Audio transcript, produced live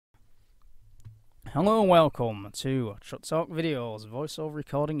Hello and welcome to Truck Talk Videos, voiceover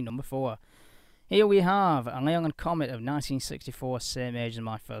recording number 4. Here we have a Leyland Comet of 1964, same age as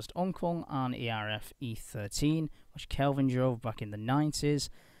my first uncle, and ERF E13, which Kelvin drove back in the 90s.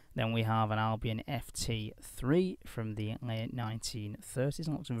 Then we have an Albion FT3 from the late 1930s,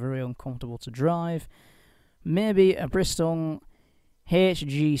 and looks very uncomfortable to drive. Maybe a Bristol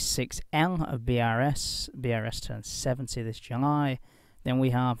HG6L of BRS. BRS turns 70 this July. Then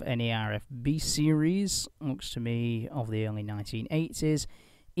we have an ERF B Series, looks to me of the early 1980s.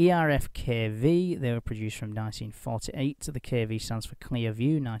 ERF KV, they were produced from 1948. The KV stands for Clear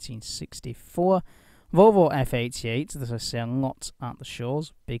View, 1964. Volvo F88, that I see a lot at the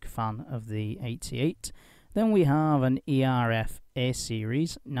shows, big fan of the 88. Then we have an ERF A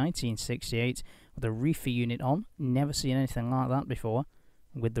Series, 1968, with a reefer unit on. Never seen anything like that before,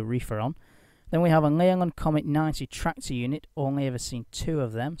 with the reefer on. Then we have a Leyland Comet 90 tractor unit, only ever seen 2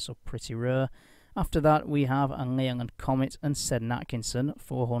 of them, so pretty rare. After that we have a Leyland Comet and Seddon Atkinson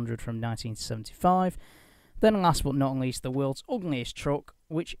 400 from 1975. Then last but not least, the world's ugliest truck,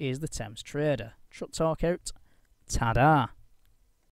 which is the Thames Trader. Truck Talk out, ta-da!